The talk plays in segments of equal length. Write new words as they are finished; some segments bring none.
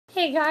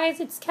Hey guys,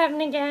 it's Kevin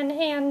again,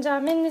 and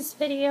in this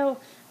video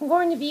I'm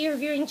going to be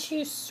reviewing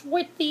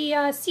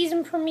the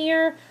season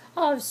premiere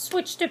of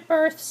Switched at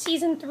Birth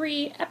Season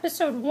 3,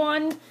 Episode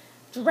 1,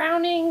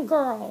 Drowning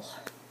Girl.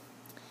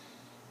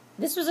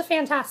 This was a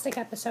fantastic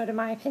episode in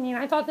my opinion.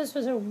 I thought this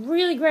was a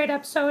really great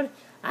episode.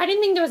 I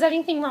didn't think there was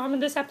anything wrong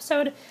with this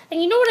episode.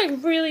 And you know what I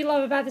really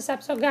love about this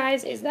episode,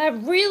 guys, is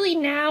that really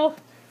now,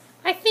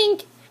 I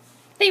think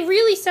they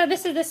really said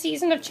this is the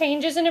season of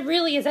changes, and it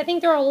really is. I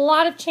think there are a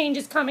lot of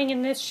changes coming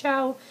in this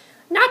show.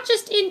 Not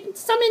just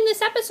some in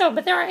this episode,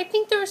 but I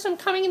think there are some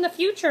coming in the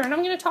future, and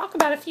I'm going to talk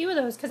about a few of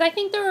those, because I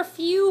think there are a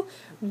few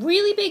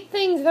really big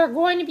things that are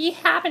going to be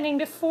happening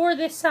before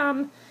this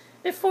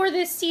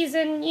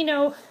season,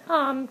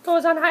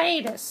 goes on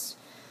hiatus.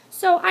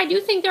 So I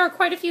do think there are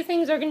quite a few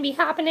things that are going to be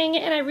happening,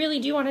 and I really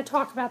do want to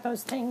talk about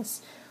those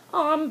things.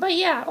 But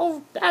yeah,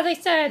 as I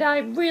said, I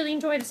really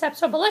enjoyed this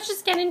episode, but let's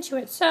just get into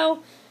it.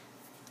 So,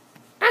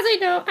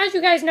 as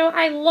you guys know,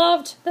 I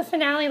loved the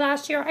finale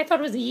last year. I thought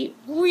it was a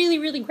really,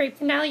 really great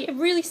finale. It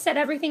really set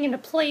everything into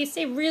place.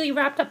 It really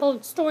wrapped up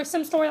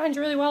some storylines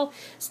really well,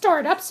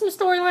 started up some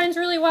storylines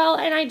really well,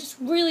 and I just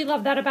really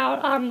loved that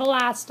about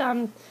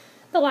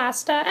the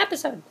last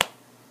episode.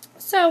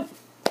 So,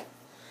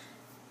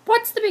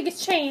 what's the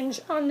biggest change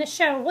on the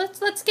show?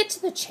 Let's get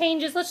to the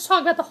changes. Let's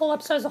talk about the whole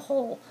episode as a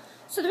whole.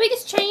 So the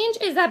biggest change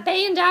is that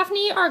Bay and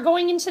Daphne are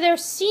going into their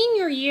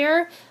senior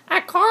year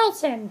at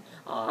Carlton.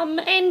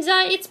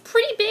 It's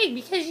pretty big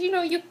because,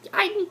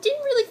 I didn't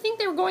really think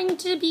they were going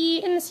to be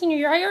in the senior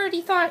year. I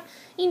already thought,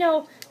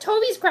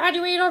 Toby's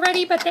graduated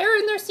already, but they're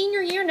in their senior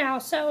year now.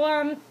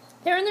 So,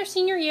 they're in their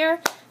senior year,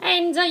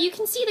 and you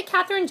can see that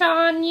Kathryn and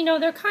John,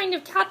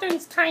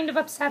 Kathryn's kind of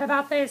upset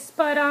about this,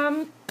 but,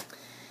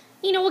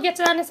 we'll get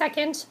to that in a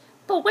second.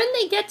 But when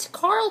they get to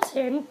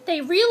Carlton,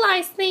 they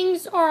realize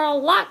things are a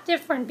lot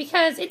different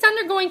because it's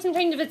undergoing some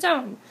change of its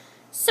own.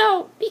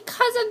 So,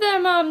 because of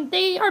them,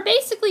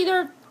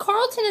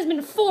 Carlton has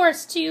been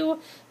forced to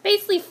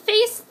basically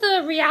face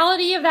the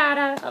reality of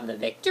of the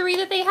victory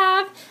that they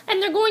have,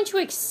 and they're going to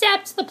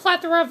accept the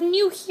plethora of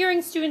new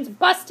hearing students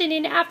busted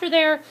in after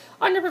their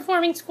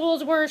underperforming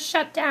schools were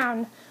shut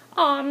down.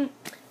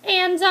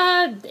 These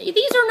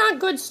are not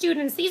good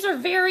students. These are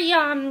very,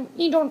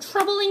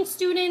 troubling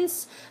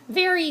students,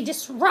 very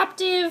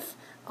disruptive,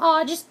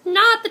 just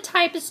not the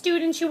type of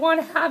students you want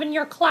to have in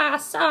your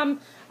class.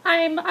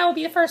 I will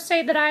be the first to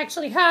say that I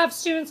actually have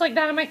students like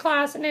that in my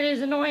class, and it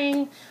is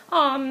annoying.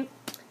 Not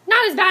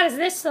as bad as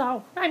this,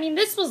 though. I mean,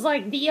 this was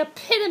like the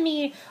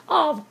epitome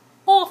of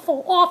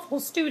awful, awful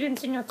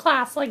students in your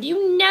class. Like,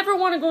 you never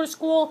want to go to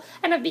school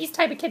and have these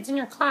type of kids in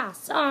your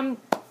class.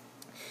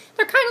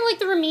 They're kind of like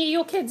the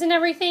remedial kids and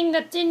everything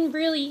that didn't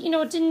really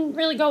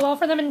go well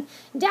for them. And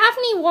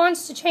Daphne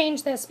wants to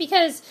change this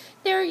because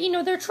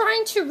they're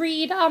trying to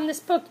read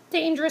this book,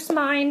 Dangerous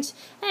Mind.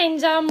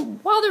 And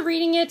while they're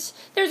reading it,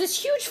 there's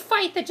this huge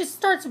fight that just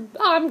starts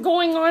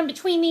going on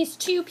between these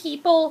two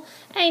people.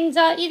 And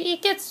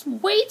it gets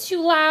way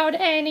too loud,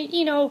 and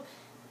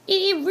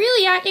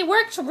it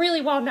works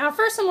really well. Now,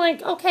 first I'm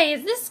like, okay,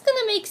 is this going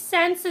to make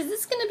sense? Is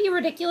this going to be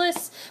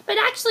ridiculous? But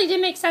it actually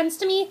did make sense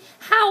to me.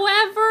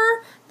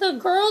 However, the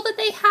girl that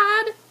they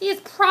had is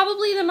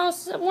probably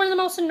one of the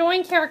most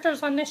annoying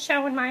characters on this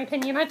show, in my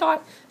opinion. I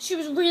thought she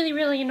was really,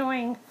 really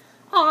annoying.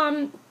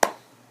 What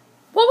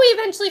we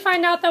eventually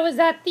find out, though, is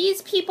that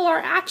these people are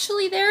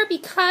actually there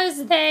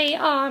because they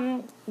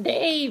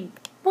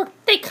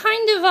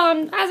kind of,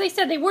 as I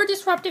said, they were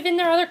disruptive in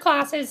their other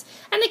classes,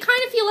 and they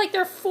kind of feel like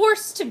they're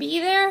forced to be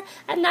there,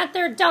 and that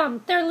they're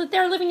dump. They're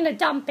living in a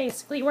dump,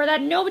 basically, where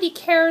that nobody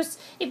cares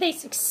if they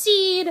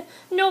succeed,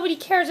 nobody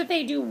cares if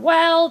they do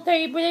well.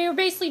 They're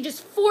basically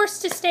just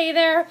forced to stay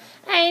there,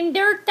 and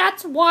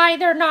that's why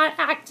they're not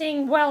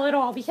acting well at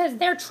all, because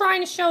they're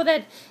trying to show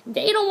that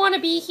they don't want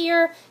to be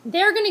here.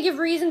 They're going to give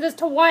reasons as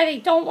to why they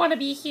don't want to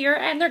be here,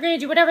 and they're going to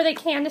do whatever they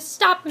can to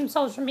stop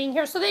themselves from being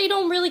here, so they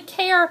don't really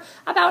care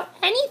about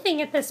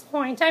anything at this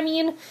point. I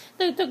mean,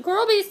 the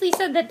girl basically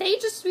said that they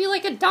just feel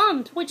like a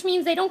dump, which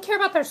means they don't care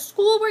about their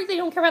schoolwork, they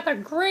don't care about their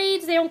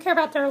grades, they don't care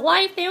about their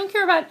life, they don't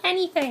care about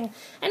anything.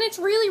 And it's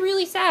really,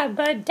 really sad,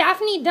 but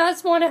Daphne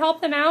does want to help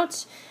them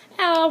out.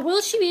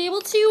 Will she be able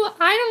to?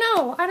 I don't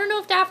know. I don't know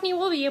if Daphne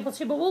will be able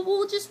to, but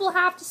we'll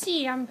have to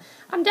see. I'm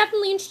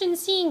definitely interested in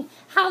seeing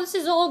how this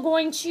is all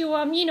going to,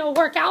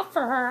 work out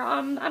for her.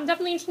 I'm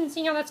definitely interested in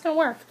seeing how that's going to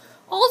work.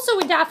 Also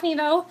with Daphne,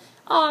 though,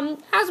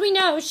 as we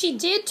know, she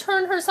did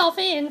turn herself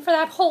in for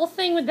that whole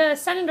thing with the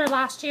senator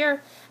last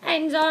year,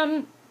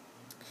 and,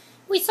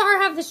 we saw her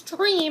have this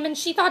dream, and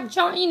she thought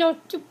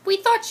we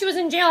thought she was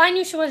in jail. I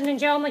knew she wasn't in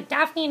jail. I'm like,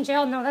 Daphne in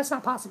jail? No, that's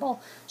not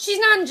possible. She's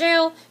not in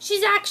jail.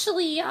 She's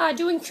actually,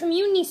 doing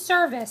community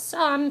service,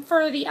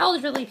 for the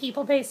elderly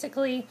people,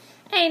 basically,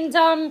 and,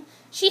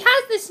 she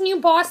has this new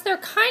boss there.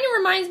 Kind of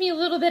reminds me a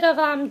little bit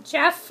of,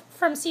 Jeff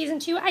from Season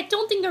 2. I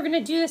don't think they're going to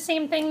do the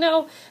same thing,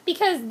 though,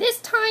 because this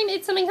time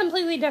it's something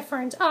completely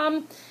different.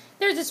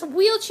 There's this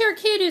wheelchair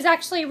kid who's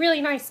actually a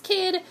really nice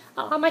kid.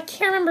 I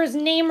can't remember his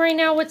name right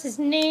now. What's his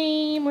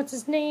name?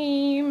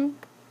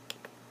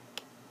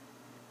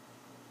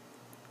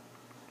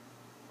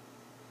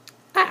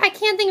 I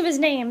can't think of his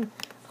name.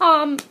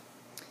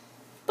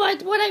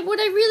 But what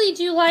I really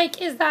do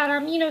like is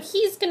that, you know,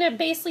 he's going to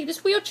basically,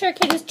 this wheelchair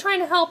kid is trying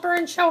to help her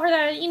and show her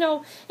that, you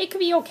know, it could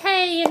be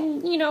okay,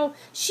 and, you know,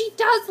 she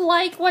does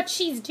like what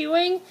she's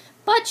doing,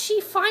 but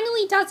she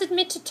finally does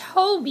admit to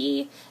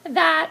Toby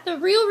that the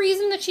real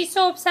reason that she's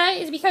so upset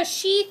is because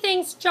she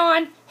thinks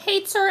John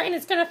hates her and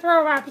is going to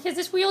throw her out, because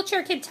this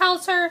wheelchair kid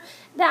tells her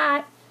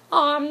that,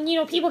 you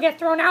know, people get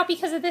thrown out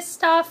because of this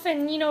stuff,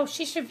 and, you know,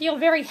 she should feel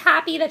very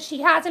happy that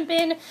she hasn't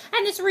been,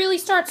 and this really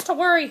starts to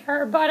worry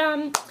her,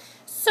 but,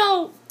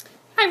 so,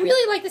 I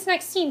really like this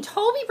next scene.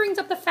 Toby brings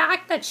up the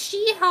fact that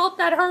she helped,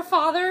 that her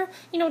father,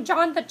 you know,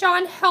 John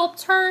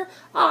helped her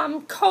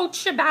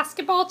coach a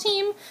basketball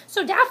team.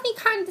 So Daphne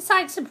kind of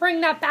decides to bring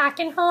that back,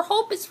 and her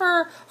hope is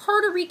for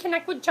her to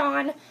reconnect with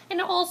John,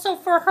 and also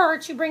for her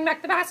to bring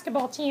back the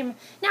basketball team.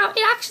 Now,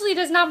 it actually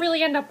does not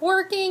really end up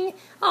working.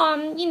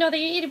 You know,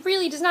 it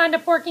really does not end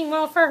up working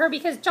well for her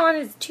because John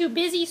is too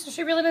busy, so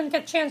she really doesn't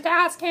get a chance to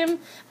ask him.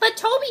 But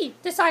Toby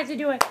decides to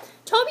do it.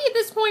 Toby at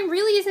this point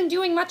really isn't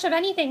doing much of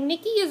anything.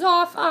 Nikki is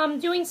off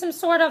doing some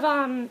sort of,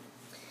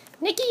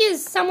 Nikki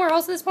is somewhere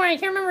else at this point. I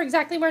can't remember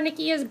exactly where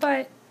Nikki is,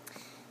 but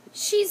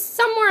she's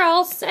somewhere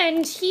else,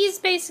 and he's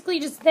basically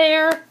just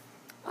there.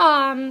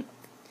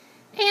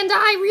 And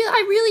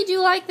I really do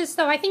like this,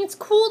 though. I think it's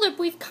cool that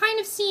we've kind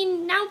of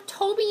seen now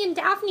Toby and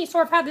Daphne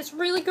sort of have this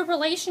really good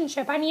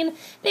relationship. I mean,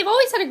 they've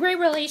always had a great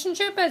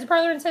relationship as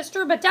brother and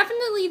sister, but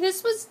definitely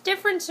this was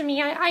different to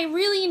me. I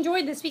really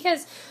enjoyed this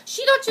because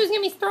she thought she was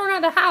going to be thrown out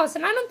of the house,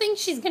 and I don't think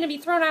she's going to be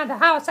thrown out of the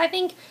house. I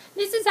think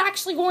this is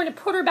actually going to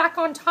put her back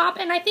on top,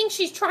 and I think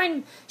she's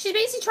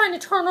basically trying to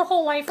turn her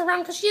whole life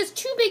around because she has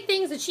two big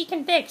things that she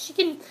can fix. She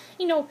can,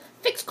 you know,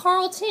 fix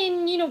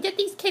Carlton, you know, get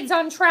these kids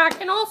on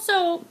track, and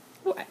also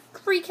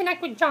reconnect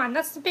with John.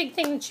 That's the big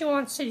thing that she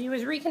wants to do,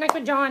 is reconnect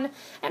with John.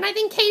 And I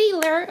think Katie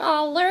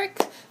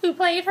Lyric, who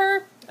played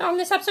her on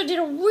this episode, did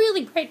a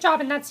really great job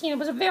in that scene. It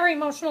was a very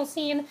emotional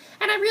scene,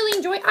 and I really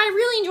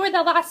enjoyed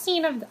that last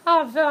scene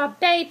of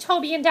Bay,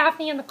 Toby, and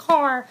Daphne in the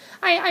car.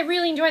 I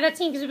really enjoyed that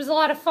scene because it was a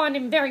lot of fun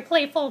and very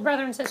playful,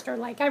 brother and sister.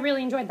 Like, I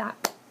really enjoyed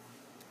that.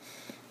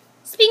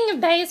 Speaking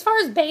of Bay, as far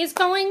as Bay's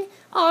going,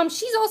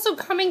 she's also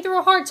coming through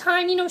a hard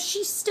time. You know,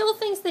 she still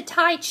thinks that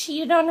Ty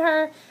cheated on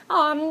her.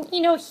 You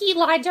know, he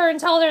lied to her and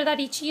told her that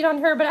he cheated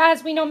on her, but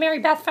as we know, Mary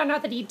Beth found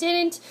out that he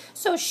didn't.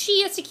 So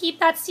she has to keep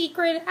that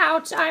secret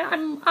out.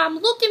 I'm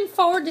looking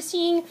forward to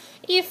seeing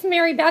if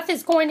Mary Beth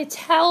is going to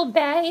tell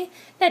Bay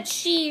that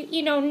she,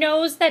 you know,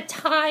 knows that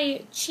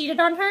Ty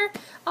cheated on her.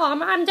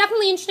 I'm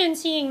definitely interested in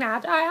seeing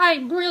that.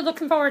 I'm really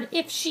looking forward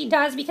if she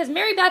does, because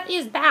Mary Beth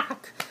is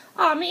back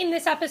in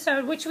this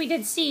episode, which we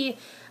did see.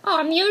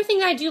 The other thing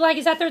that I do like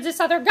is that there's this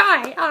other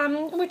guy,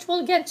 which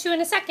we'll get to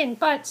in a second,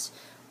 but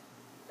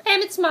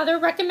Emmett's mother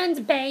recommends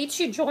Bay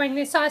to join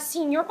this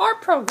senior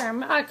art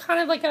program, kind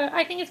of like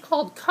I think it's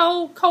called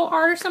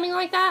co-art or something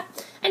like that,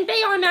 and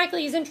Bay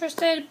automatically is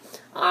interested.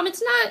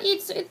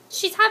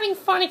 She's having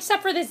fun,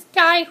 except for this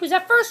guy who's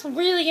at first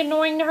really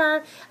annoying to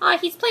her.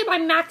 He's played by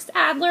Max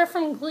Adler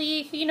from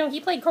Glee. You know,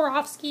 he played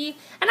Gorofsky,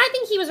 and I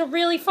think he was a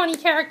really funny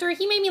character.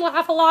 He made me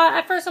laugh a lot.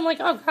 At first I'm like,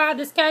 oh god,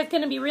 this guy's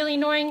gonna be really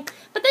annoying,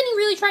 but then he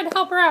really tried to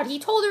help her out. He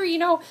told her, you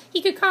know,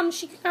 she could come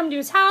to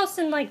his house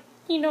and, like,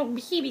 you know,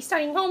 he'd be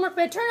studying homework,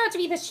 but it turned out to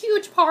be this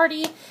huge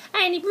party,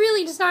 and it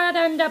really does not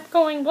end up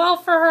going well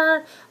for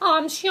her.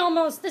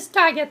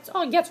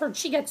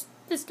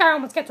 This guy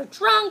almost gets her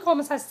drunk,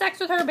 almost has sex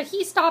with her, but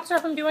he stops her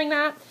from doing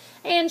that,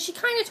 and she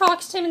kind of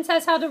talks to him and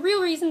says how the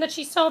real reason that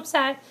she's so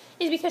upset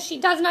is because she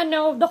does not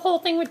know the whole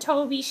thing with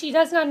Toby. She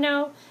does not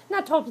know,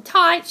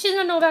 Ty. She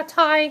doesn't know about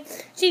Ty.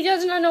 She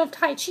does not know if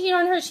Ty cheated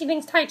on her. She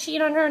thinks Ty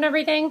cheated on her and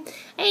everything,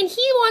 and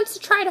he wants to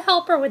try to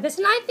help her with this,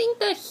 and I think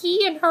that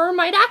he and her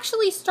might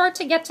actually start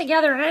to get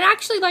together, and I'd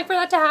actually like for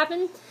that to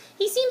happen.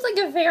 He seems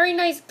like a very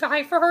nice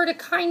guy for her to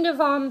kind of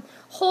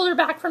hold her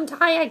back from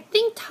Ty. I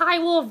think Ty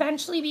will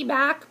eventually be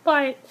back,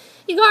 but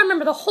you gotta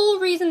remember, the whole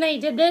reason they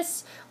did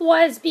this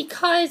was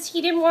because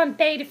he didn't want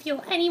Bay to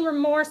feel any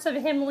remorse of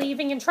him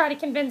leaving and try to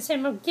convince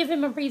him or give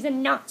him a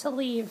reason not to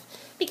leave,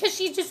 because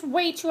she's just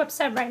way too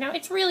upset right now.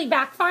 It's really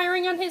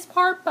backfiring on his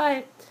part,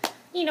 but,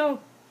 you know,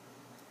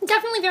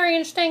 definitely very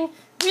interesting.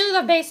 Really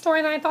love Bay's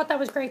storyline. I thought that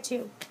was great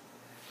too.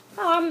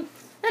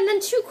 And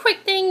then two quick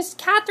things,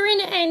 Kathryn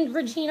and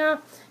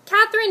Regina.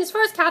 Kathryn, as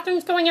far as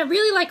Kathryn's going, I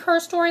really like her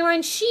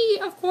storyline. She,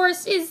 of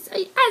course, is,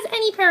 as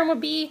any parent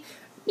would be,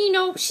 you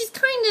know, she's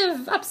kind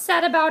of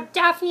upset about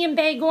Daphne and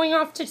Bay going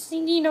off to,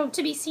 you know,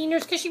 to be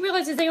seniors, because she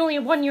realizes they only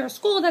have 1 year of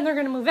school, then they're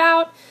going to move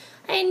out.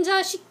 And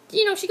she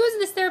goes to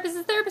this therapist.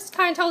 The therapist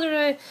kind of told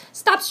her to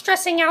stop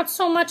stressing out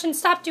so much and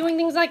stop doing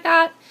things like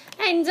that.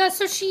 And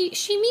so she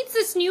meets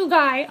this new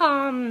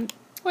guy.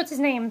 What's his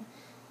name?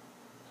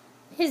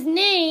 His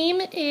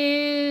name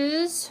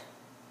is...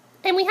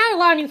 And we had a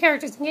lot of new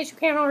characters, in case you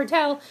can't already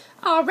tell.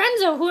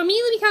 Renzo, who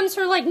immediately becomes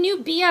her, like, new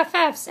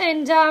BFFs,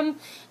 and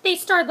they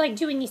start, like,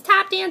 doing these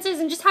tap dances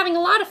and just having a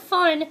lot of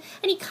fun,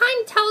 and he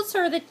kind of tells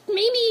her that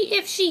maybe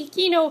if she,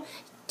 you know,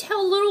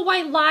 tell little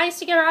white lies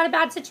to get her out of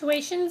bad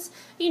situations,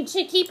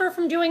 to keep her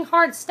from doing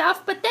hard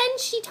stuff. But then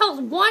she tells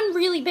one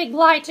really big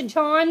lie to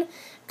John,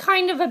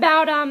 kind of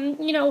about,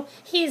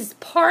 his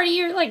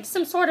party or like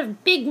some sort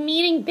of big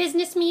meeting,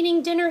 business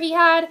meeting, dinner he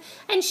had,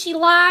 and she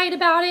lied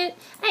about it,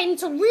 and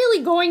it's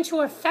really going to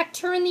affect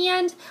her in the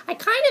end. I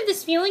kind of have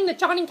this feeling that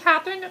John and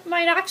Kathryn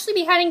might actually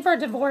be heading for a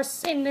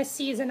divorce in this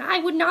season. I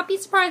would not be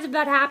surprised if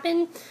that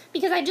happened,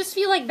 because I just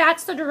feel like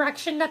that's the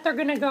direction that they're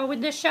going to go with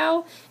this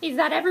show, is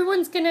that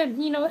everyone's going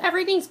to,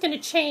 everything's going to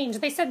change.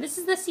 They said this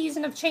is the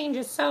season of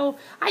changes, so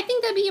I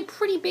think that'd be a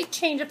pretty big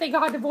change if they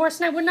got divorced,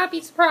 and I would not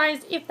be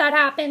surprised if that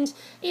happened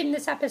in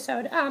this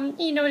episode.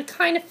 It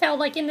kind of felt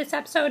like in this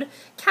episode,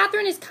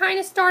 Kathryn is kind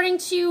of starting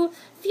to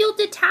feel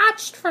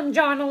detached from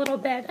John a little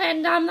bit,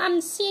 and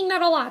I'm seeing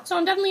that a lot, so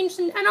I'm definitely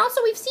interested. And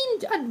also, we've seen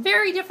a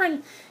very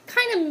different,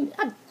 kind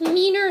of a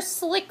meaner,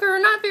 slicker,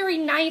 not very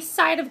nice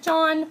side of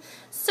John,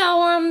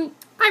 so I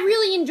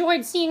really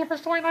enjoyed seeing her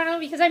storyline,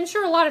 because I'm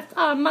sure a lot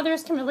of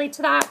mothers can relate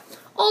to that.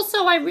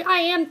 Also, I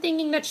am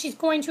thinking that she's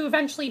going to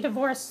eventually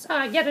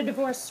get a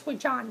divorce with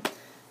John,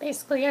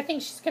 basically. I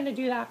think she's going to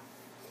do that.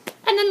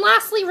 And then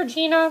lastly,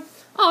 Regina.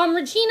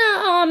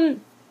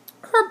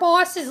 Her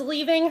boss is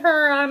leaving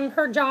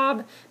her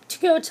job to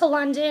go to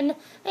London,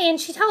 and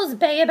she tells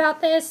Bay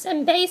about this,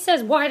 and Bay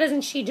says, why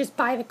doesn't she just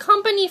buy the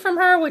company from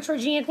her, which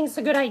Regina thinks is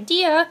a good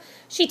idea.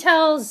 She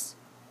tells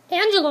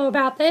Angelo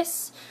about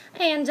this,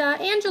 and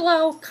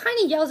Angelo kind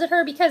of yells at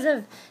her because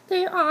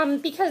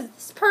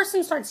this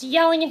person starts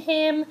yelling at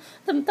him.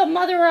 The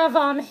mother of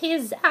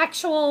his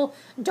actual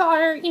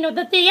daughter,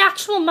 the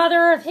actual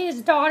mother of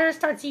his daughter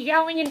starts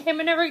yelling at him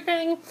and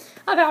everything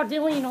about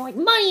doing, like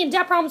money and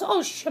debt problems.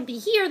 Oh, she shouldn't be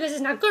here. This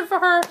is not good for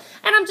her.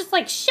 And I'm just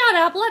like, shut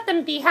up. Let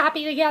them be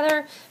happy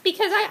together,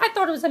 because I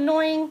thought it was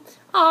annoying.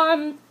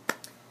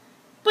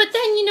 But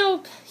then,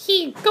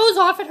 he goes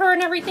off at her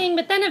and everything,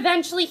 but then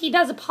eventually he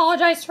does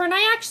apologize to her, and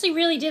I actually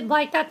really did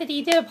like that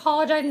he did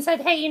apologize and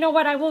said, hey, you know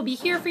what, I will be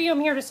here for you, I'm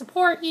here to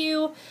support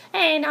you,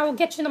 and I will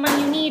get you the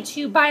money you need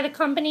to buy the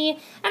company,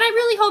 and I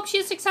really hope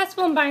she's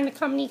successful in buying the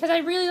company, because I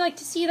really like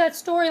to see that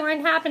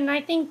storyline happen, and I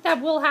think that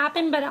will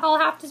happen, but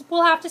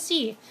we'll have to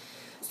see.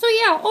 So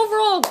yeah,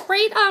 overall,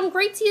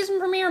 great season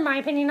premiere in my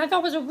opinion. I thought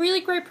it was a really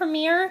great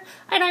premiere,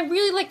 and I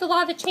really liked a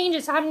lot of the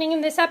changes happening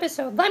in this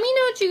episode. Let me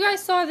know what you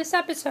guys saw of this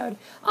episode.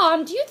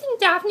 Do you think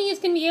Daphne is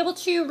going to be able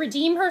to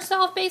redeem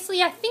herself,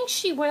 basically? I think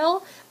she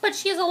will, but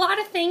she has a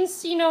lot of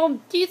things, do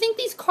you think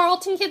these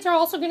Carlton kids are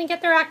also going to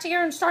get their act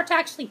together and start to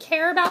actually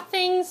care about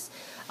things?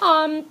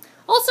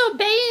 Also,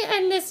 Bay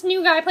and this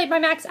new guy played by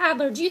Max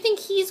Adler, do you think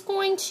he's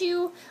going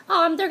to,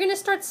 they're going to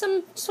start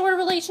some sort of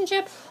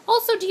relationship?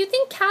 Also, do you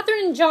think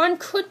Kathryn and John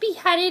could be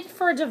headed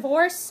for a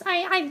divorce?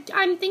 I'm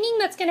thinking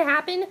that's going to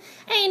happen.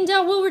 And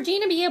will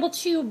Regina be able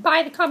to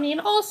buy the company? And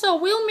also,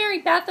 will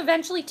Mary Beth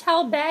eventually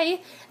tell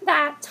Bay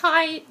that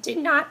Ty did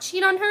not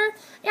cheat on her?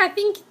 I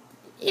think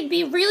it'd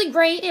be really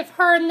great if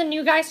her and the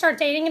new guy start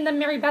dating and then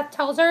Mary Beth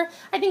tells her.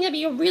 I think that'd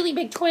be a really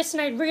big twist,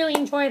 and I'd really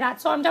enjoy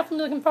that. So I'm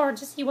definitely looking forward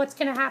to see what's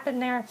going to happen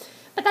there.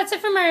 But that's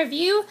it for my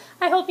review.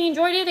 I hope you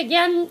enjoyed it.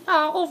 Again,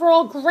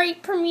 overall,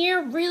 great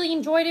premiere. Really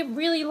enjoyed it.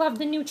 Really loved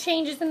the new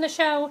changes in the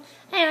show.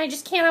 And I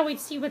just cannot wait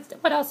to see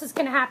what else is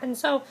going to happen.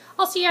 So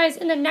I'll see you guys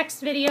in the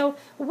next video,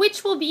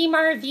 which will be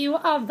my review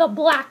of The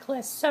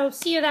Blacklist. So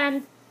see you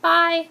then.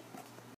 Bye.